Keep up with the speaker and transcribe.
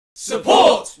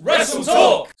Support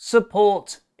WrestleTalk!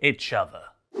 Support each other.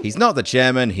 He's not the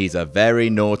chairman, he's a very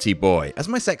naughty boy. As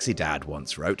my sexy dad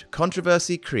once wrote,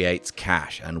 controversy creates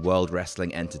cash, and World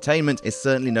Wrestling Entertainment is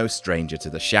certainly no stranger to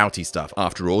the shouty stuff.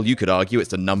 After all, you could argue it's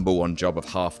the #1 job of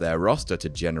half their roster to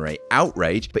generate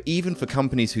outrage, but even for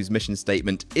companies whose mission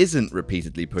statement isn't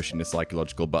repeatedly pushing the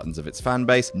psychological buttons of its fan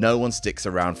base, no one sticks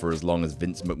around for as long as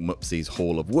Vince McMupsy's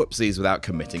Hall of Whoopsies without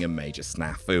committing a major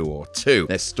snafu or two.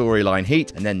 There's storyline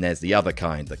heat, and then there's the other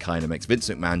kind, the kind that makes Vince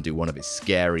McMahon do one of his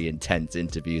scary, intense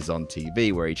interviews on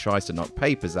TV where he tries to knock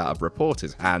papers out of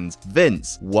reporters' hands.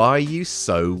 Vince, why are you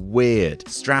so weird?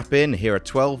 Strap in, here are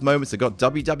 12 moments that got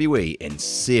WWE in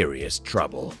serious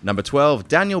trouble. Number 12,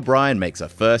 Daniel Bryan makes a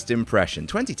first impression.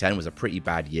 2010 was a pretty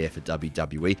bad year for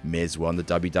WWE. Miz won the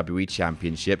WWE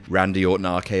Championship, Randy Orton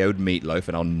RKO'd Meatloaf,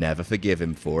 and I'll never forgive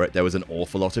him for it. There was an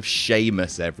awful lot of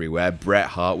Sheamus everywhere. Bret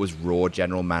Hart was Raw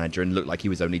general manager and looked like he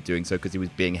was only doing so because he was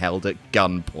being held at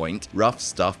gunpoint. Rough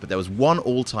stuff, but there was one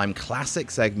all-time classic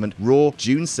segment, Raw,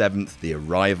 June 7th, the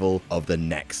arrival of the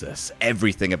Nexus.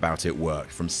 Everything about it worked,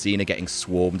 from Cena getting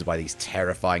swarmed by these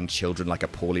terrifying children like a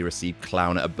poorly received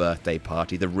clown at a birthday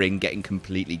party, the ring getting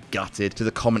completely gutted, to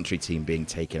the commentary team being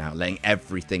taken out, letting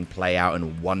everything play out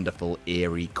in wonderful,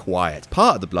 eerie quiet.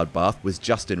 Part of the bloodbath was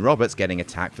Justin Roberts getting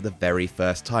attacked for the very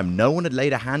first time. No one had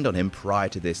laid a hand on him prior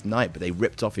to this night, but they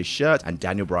ripped off his shirt and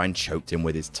Daniel Bryan choked him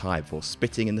with his tie before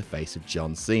spitting in the face of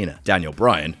John Cena. Daniel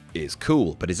Bryan is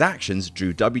cool, but his actions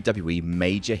drew WWE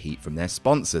major heat from their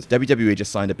sponsors. WWE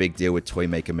just signed a big deal with toy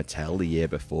maker Mattel the year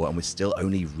before and was still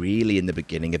only really in the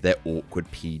beginning of their awkward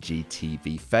PG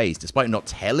TV phase. Despite not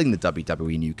telling the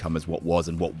WWE newcomers what was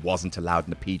and what wasn't allowed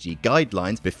in the PG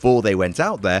guidelines before they went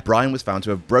out there, Bryan was found to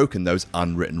have broken those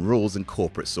unwritten rules, and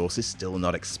corporate sources, still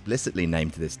not explicitly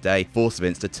named to this day, forced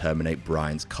Vince to terminate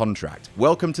Bryan's contract.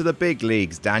 Welcome to the big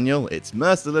leagues, Daniel. It's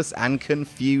merciless and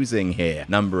confusing here.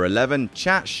 Number 11,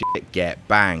 chat shit, get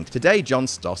banged. Today, John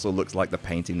Stossel looks like the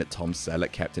painting that Tom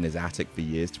Selleck kept in his attic for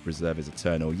years to preserve his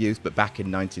eternal youth, but back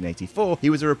in 1984, he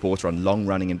was a reporter on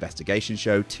long-running investigation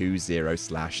show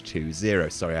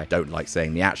 20/20. Sorry, I don't like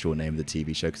saying the actual name of the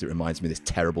TV show because it reminds me of this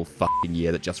terrible fucking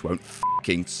year that just won't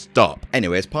fucking stop.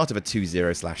 Anyway, as part of a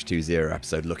 20/20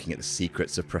 episode looking at the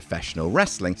secrets of professional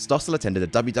wrestling, Stossel attended a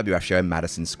WWF show in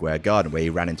Madison Square Garden where he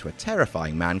ran into a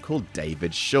terrifying man called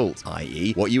David Schultz,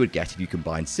 i.e. what you would get if you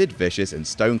combined Sid Vicious and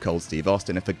Stone Cold Steve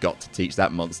Austin and forgot to teach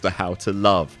that monster how to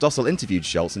love. Stossel interviewed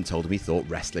Schultz and told him he thought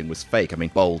wrestling was fake. I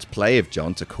mean, bold play of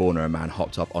John to corner a man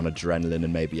hopped up on adrenaline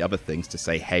and maybe other things to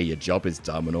say, hey, your job is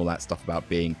dumb and all that stuff about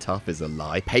being tough is a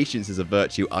lie. Patience is a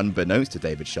virtue unbeknownst to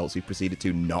David Schultz, who proceeded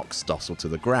to knock Stossel to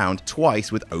the ground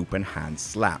twice with open hand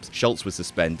slaps. Schultz was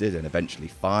suspended and eventually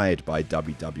fired by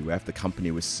WWF. The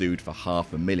company was sued for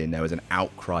 $500,000. There was an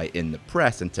outcry in the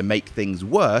press, and to make things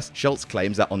worse, Schultz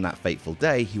claims that on that fateful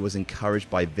day, he was encouraged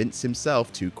by Vince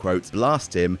himself to, quote,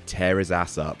 blast him, tear his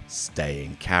ass up, stay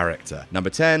in character. Number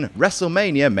 10,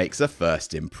 WrestleMania makes a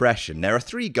first impression. There are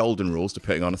 3 golden rules to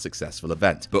putting on a successful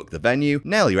event. Book the venue,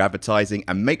 nail your advertising,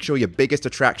 and make sure your biggest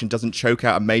attraction doesn't choke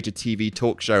out a major TV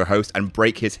talk show host and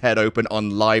break his head open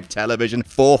on live television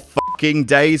 4 fucking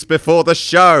days before the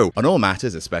show. On all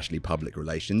matters, especially public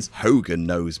relations, Hogan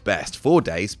knows best. 4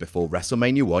 days before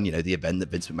WrestleMania 1, you know, the event that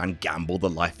Vince McMahon gambled the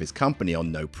life of his company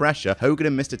on No Pressure, Hogan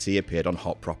and Mr. T appeared on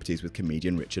Hot Properties with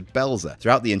comedian Richard Belzer.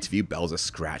 Throughout the interview, Belzer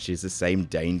scratches the same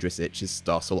dangerous itch as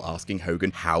Stossel, asking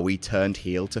Hogan how he turned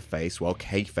heel to face while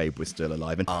kayfabe was still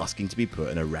alive and asking to be put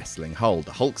in a wrestling hold.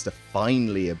 The Hulkster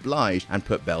finally obliged and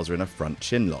put Belzer in a front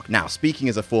chinlock. Now, speaking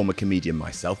as a former comedian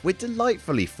myself, we're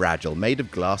delightfully fragile, made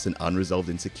of glass and unresolved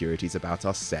insecurities about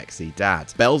our sexy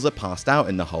dads. Belzer passed out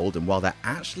in the hold, and while that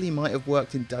actually might have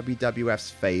worked in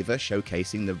WWF's favor,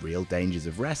 showcasing the real dangers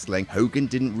of wrestling, Hogan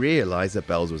didn't realize that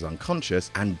Belzer was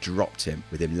unconscious and dropped him,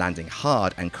 with him landing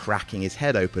hard and cracking his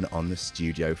head open on the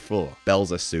studio floor.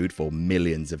 Belzer sued for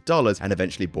millions of dollars and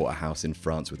eventually bought a house in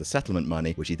France with the settlement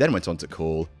money, which he then went on to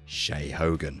call Shea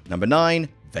Hogan. Number 9,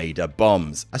 Vader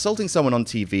bombs. Assaulting someone on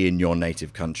TV in your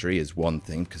native country is one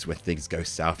thing, because when things go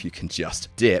south you can just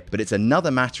dip, but it's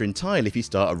another matter entirely if you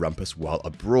start a rumpus while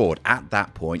abroad. At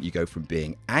that point you go from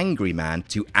being angry man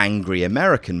to angry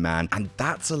American man, and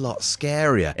that's a lot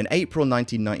scarier. In April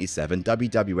 1997,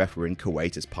 WWF were in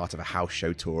Kuwait as part of a house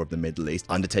show tour of the Middle East.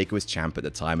 Undertaker was champ at the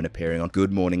time and appearing on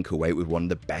Good Morning Kuwait with one of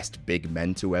the best big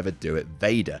men to ever do it,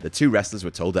 Vader. The 2 wrestlers were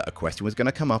told that a question was going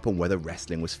to come up on whether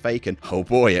wrestling was fake, and oh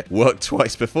boy, it worked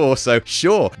twice before, so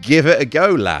sure, give it a go,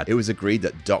 lad. It was agreed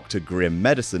that Dr. Grim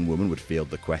Medicine Woman would field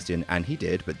the question, and he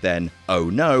did, but then, oh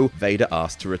no, Vader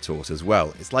asked to retort as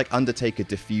well. It's like Undertaker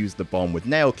defused the bomb with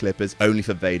nail clippers, only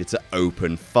for Vader to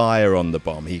open fire on the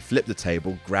bomb. He flipped the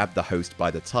table, grabbed the host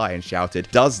by the tie, and shouted,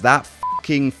 "Does that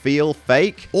fucking feel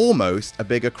fake?" Almost a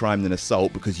bigger crime than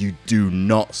assault, because you do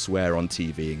not swear on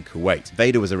TV in Kuwait.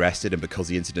 Vader was arrested, and because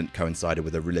the incident coincided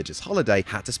with a religious holiday,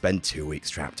 had to spend 2 weeks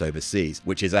trapped overseas,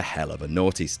 which is a hell of a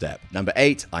naughty step. Number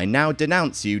 8, I now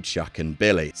denounce you, Chuck and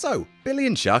Billy. So, Billy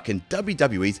and Chuck and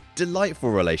WWE's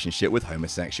delightful relationship with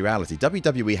homosexuality.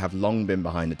 WWE have long been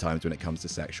behind the times when it comes to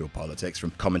sexual politics,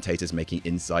 from commentators making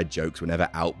inside jokes whenever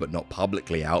out but not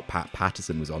publicly out. Pat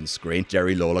Patterson was on screen,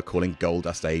 Jerry Lawler calling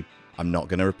Goldust a, I'm not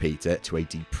going to repeat it, to a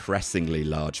depressingly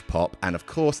large pop, and of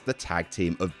course the tag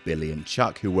team of Billy and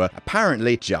Chuck, who were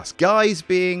apparently just guys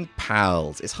being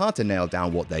pals. It's hard to nail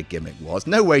down what their gimmick was.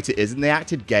 No wait, it isn't. They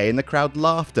acted gay and the crowd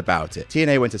laughed about it.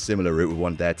 TNA went a similar route with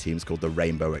one of their teams called the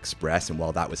Rainbow Express, and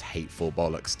while that was hateful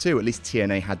bollocks too, at least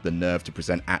TNA had the nerve to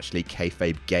present actually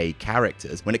kayfabe gay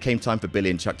characters. When it came time for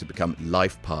Billy and Chuck to become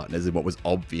life partners in what was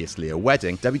obviously a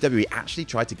wedding, WWE actually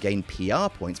tried to gain PR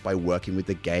points by working with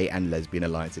the Gay and Lesbian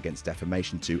Alliance Against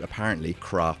Defamation to apparently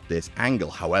craft this angle.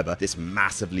 However, this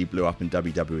massively blew up in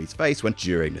WWE's face when,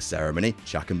 during the ceremony,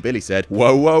 Chuck and Billy said,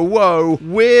 "Whoa, whoa, whoa,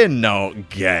 we're not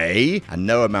gay." And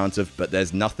no amount of "but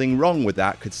there's nothing wrong with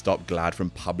that" could stop GLAAD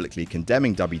from publicly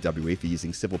condemning WWE for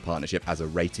using civil partnership as a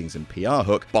ratings and PR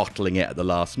hook, bottling it at the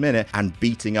last minute, and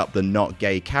beating up the not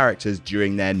gay characters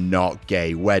during their not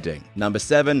gay wedding. Number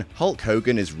 7, Hulk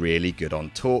Hogan is really good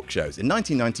on talk shows. In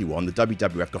 1991, the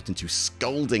WWF got into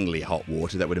scaldingly hot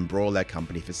water that would embroil their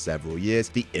company for several years,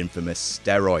 the infamous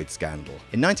steroid scandal.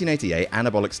 In 1988,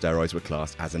 anabolic steroids were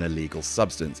classed as an illegal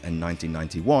substance. In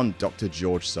 1991, Dr.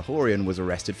 George Sahorian was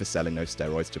arrested for selling those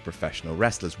steroids to professional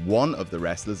wrestlers. One of the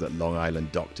wrestlers that Long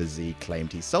Island Dr. Z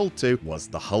claimed he sold to was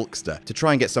the Hulkster. To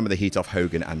try and get some of the heat off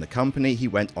Hogan and the company, he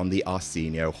went on the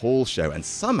Arsenio Hall show, and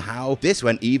somehow this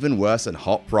went even worse than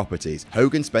Hot Properties.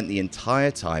 Hogan spent the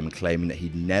entire time claiming that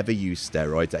he'd never used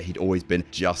steroids, that he'd always been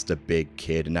just a big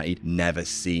kid, and that he'd never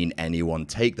seen anyone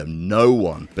take them. No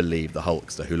one believed the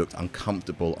Hulkster, who looked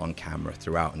uncomfortable on camera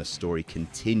throughout, and the story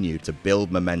continued to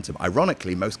build momentum.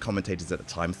 Ironically, most commentators at the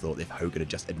time thought if Hogan had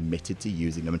just admitted to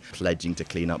using them and pledging to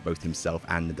clean up both himself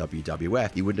and the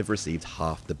WWF, he would have received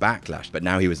half the backlash. But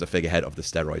now he was the figurehead of the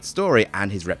steroid story,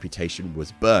 and his reputation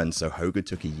was burned, so Hogan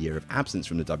took a year of absence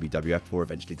from the WWF before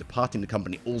eventually departing the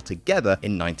company altogether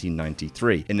in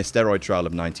 1993. In the steroid trial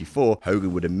of 94,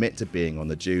 Hogan would admit to being on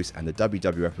the juice, and the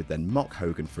WWF would then mock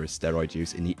Hogan for his steroid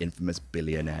use in the infamous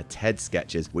Billionaire Ted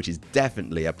sketches, which is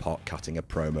definitely a pot cutting a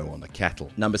promo on a kettle.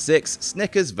 Number 6,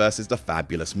 Snickers versus the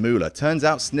Fabulous Moolah. Turns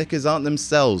out Snickers aren't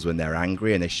themselves when they're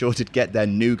angry, and they sure did get their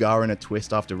nougat in a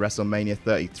twist after WrestleMania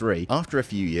 33. After a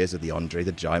few years of the Andre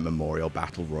the Giant Memorial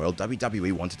Battle Royal,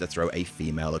 WWE wanted to throw a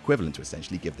female equivalent to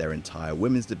essentially give their entire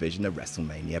women's division a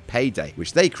WrestleMania payday,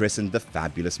 which they christened the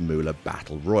Fabulous Moolah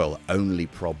Battle Royal. Only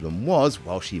problem was,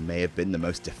 while she may have been the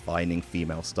most defining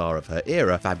female star of her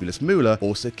era, Fabulous Moolah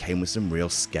also came with some real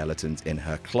skeletons in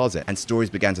her closet, and stories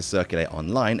began to circulate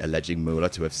online alleging Moolah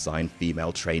to have signed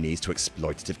female trainees to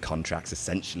exploitative contracts,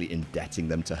 essentially indebting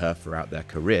them to her throughout their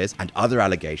careers, and other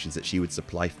allegations that she would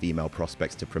supply female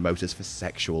prospects to promoters for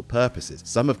sexual purposes.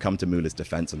 Some have come to Moolah's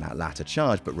defense on that latter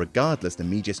charge, but regardless, the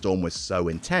media storm was so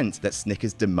intense that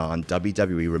Snickers demand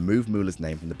WWE remove Moolah's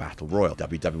name from the Battle Royal.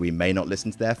 WWE may not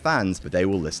listen to their fans, but they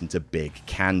will listen to Big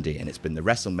Candy, and it's been the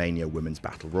WrestleMania Women's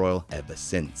Battle Royal ever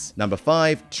since. Number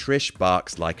 5, Trish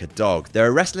barks like a dog. There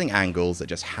are wrestling angles that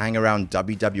just hang around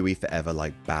WWE forever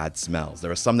like bad smells.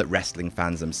 There are some that wrestling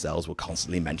fans themselves will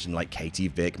constantly mention, like Katie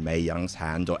Vick, Mae Young's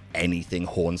hand, or anything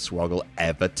Hornswoggle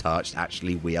ever touched.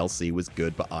 Actually, WLC was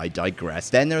good, but I digress.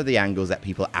 Then there are the angles that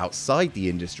people outside the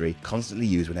industry constantly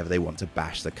use whenever they want to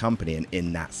bash the company, and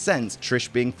in that sense,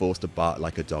 Trish being forced to bark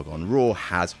like a dog on Raw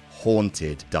has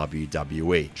haunted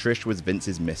WWE. Trish was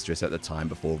Vince's mistress at the time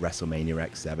before WrestleMania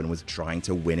X7 was trying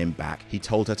to win him back. He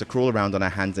told her to crawl around on her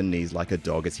hands and knees like a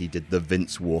dog as he did the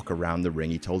Vince walk around the ring.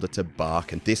 He told her to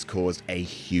bark, and this caused a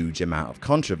huge amount of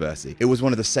controversy. It was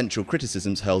one of the central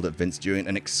criticisms hurled at Vince during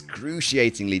an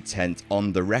excruciatingly tense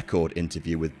on-the-record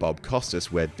interview with Bob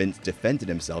Costas, where Vince defended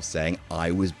himself saying, "I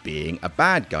was being a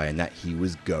bad guy," and that he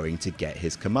was going to get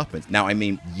his comeuppance. Now, I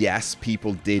mean, yes,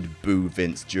 people did boo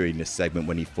Vince during this segment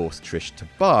when he fought forced Trish to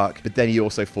bark, but then he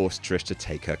also forced Trish to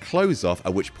take her clothes off,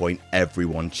 at which point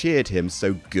everyone cheered him,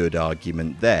 so good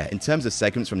argument there. In terms of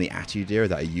segments from the Attitude Era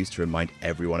that are used to remind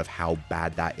everyone of how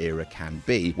bad that era can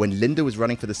be, when Linda was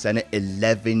running for the Senate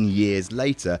 11 years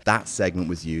later, that segment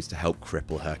was used to help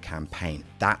cripple her campaign.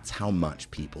 That's how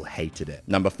much people hated it.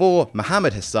 Number 4,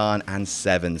 Muhammad Hassan and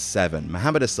 7-7.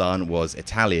 Muhammad Hassan was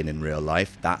Italian in real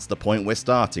life. That's the point we're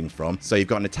starting from. So you've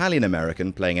got an Italian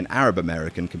American playing an Arab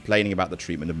American complaining about the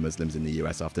treatment of Muslims in the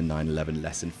US after 9/11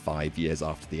 less than 5 years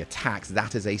after the attacks.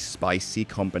 That is a spicy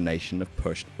combination of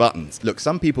pushed buttons. Look,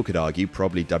 some people could argue,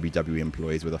 probably WWE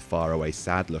employees with a faraway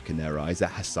sad look in their eyes,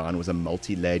 that Hassan was a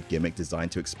multi-layered gimmick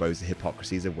designed to expose the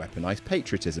hypocrisies of weaponized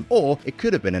patriotism. Or it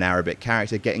could have been an Arabic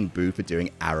character getting booed for doing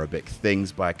Arabic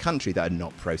things by a country that had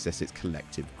not processed its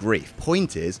collective grief.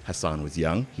 Point is, Hassan was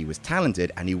young, he was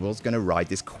talented, and he was going to ride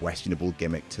this questionable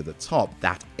gimmick to the top.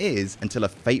 That is, until a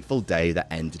fateful day that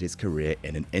ended his career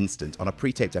in an instant. On a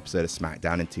pre-taped episode of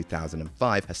SmackDown in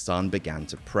 2005, Hassan began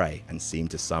to pray and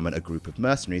seemed to summon a group of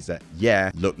mercenaries that,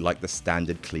 looked like the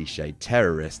standard cliched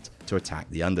terrorist to attack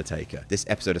The Undertaker. This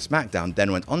episode of SmackDown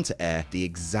then went on to air the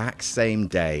exact same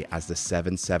day as the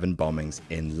 7/7 bombings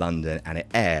in London, and it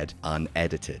aired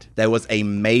unedited. There was a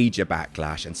major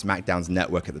backlash, and SmackDown's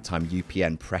network at the time,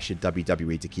 UPN, pressured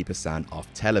WWE to keep Hassan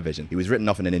off television. He was written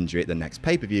off in an injury at the next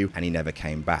pay-per-view, and he never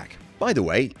came back. By the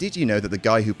way, did you know that the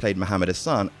guy who played Muhammad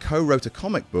Hassan co-wrote a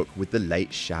comic book with the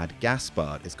late Shad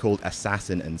Gaspard? It's called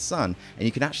Assassin and Son, and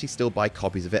you can actually still buy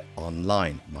copies of it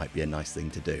online. Might be a nice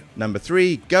thing to do. Number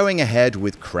 3, going ahead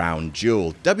with Crown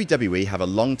Jewel. WWE have a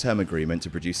long-term agreement to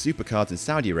produce supercards in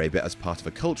Saudi Arabia as part of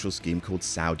a cultural scheme called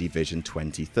Saudi Vision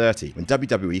 2030. When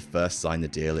WWE first signed the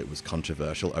deal, it was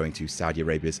controversial owing to Saudi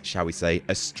Arabia's, shall we say,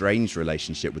 estranged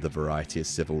relationship with a variety of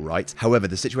civil rights. However,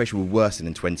 the situation would worsen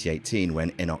in 2018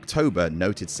 when, in October,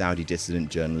 noted Saudi dissident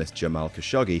journalist Jamal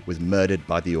Khashoggi was murdered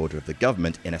by the order of the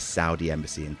government in a Saudi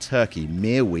embassy in Turkey,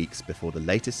 mere weeks before the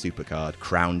latest supercard,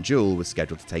 Crown Jewel, was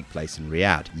scheduled to take place in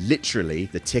Riyadh. Literally,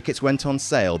 the tickets went on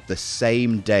sale the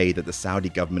same day that the Saudi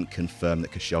government confirmed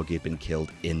that Khashoggi had been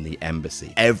killed in the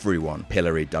embassy. Everyone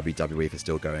pilloried WWE for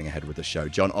still going ahead with the show.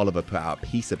 John Oliver put out a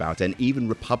piece about it, and even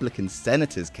Republican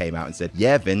senators came out and said,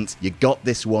 "Yeah, Vince, you got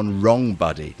this one wrong,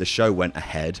 buddy." The show went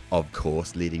ahead, of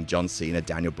course, leading John Cena,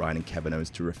 Daniel Bryan, and Kevin Owens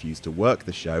to refuse to work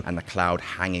the show, and the cloud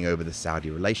hanging over the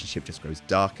Saudi relationship just grows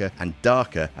darker and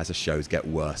darker as the shows get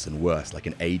worse and worse, like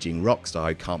an aging rock star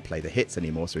who can't play the hits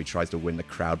anymore, so he tries to win the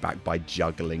crowd back by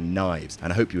juggling knives.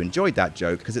 And I hope you enjoyed that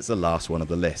joke, because it's the last one of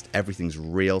the list. Everything's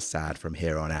real sad from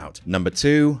here on out. Number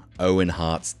 2, Owen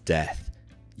Hart's death.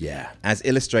 Yeah. As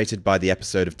illustrated by the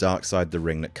episode of Dark Side the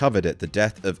Ring that covered it, the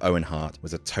death of Owen Hart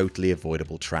was a totally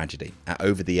avoidable tragedy. At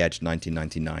Over the Edge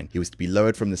 1999, he was to be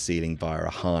lowered from the ceiling via a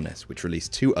harness, which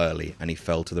released too early, and he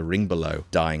fell to the ring below,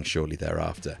 dying shortly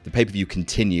thereafter. The pay-per-view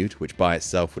continued, which by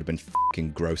itself would have been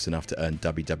fucking gross enough to earn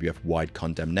WWF-wide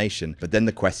condemnation, but then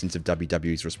the questions of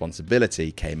WWE's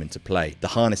responsibility came into play. The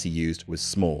harness he used was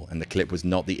small, and the clip was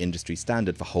not the industry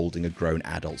standard for holding a grown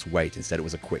adult's weight. Instead, it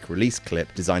was a quick release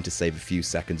clip designed to save a few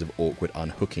seconds of awkward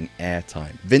unhooking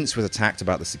airtime. Vince was attacked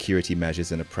about the security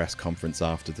measures in a press conference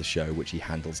after the show, which he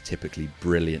handles typically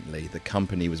brilliantly. The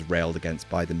company was railed against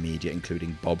by the media,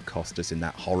 including Bob Costas in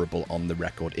that horrible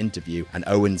on-the-record interview, and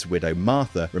Owen's widow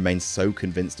Martha remains so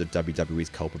convinced of WWE's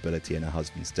culpability in her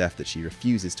husband's death that she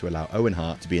refuses to allow Owen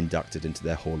Hart to be inducted into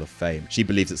their Hall of Fame. She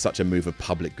believes that such a move of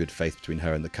public good faith between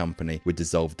her and the company would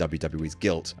dissolve WWE's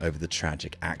guilt over the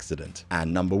tragic accident.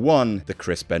 And number 1, the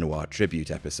Chris Benoit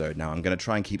tribute episode. Now, I'm going to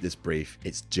try and keep this brief.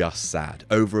 It's just sad.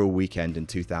 Over a weekend in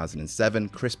 2007,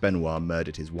 Chris Benoit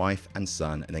murdered his wife and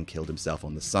son and then killed himself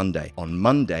on the Sunday. On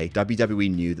Monday, WWE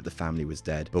knew that the family was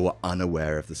dead, but were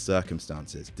unaware of the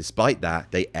circumstances. Despite that,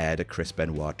 they aired a Chris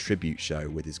Benoit tribute show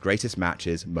with his greatest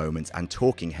matches, moments, and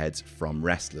talking heads from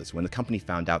wrestlers. When the company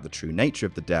found out the true nature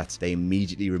of the deaths, they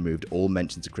immediately removed all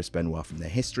mentions of Chris Benoit from their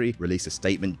history, released a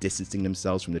statement distancing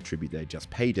themselves from the tribute they had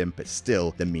just paid him, but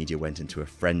still, the media went into a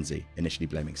frenzy, initially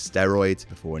blaming steroids,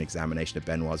 before an examination of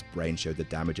Benoit's brain showed the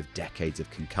damage of decades of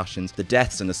concussions. The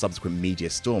deaths and the subsequent media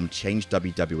storm changed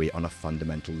WWE on a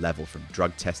fundamental level, from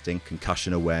drug testing,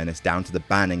 concussion awareness, down to the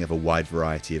banning of a wide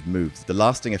variety of moves. The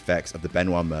lasting effects of the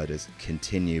Benoit murders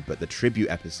continue, but the tribute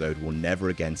episode will never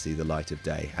again see the light of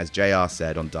day. As JR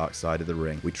said on Dark Side of the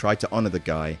Ring, we tried to honor the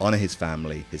guy, honor his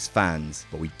family, his fans,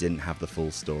 but we didn't have the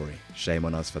full story. Shame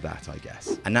on us for that, I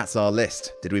guess. And that's our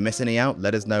list. Did we miss any out?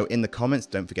 Let us know in the comments.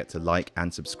 Don't forget to like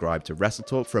and subscribe to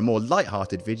WrestleTalk. For a more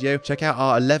light-hearted video, check out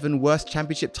our 11 worst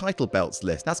championship title belts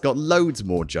list. That's got loads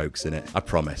more jokes in it, I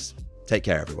promise. Take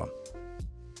care, everyone.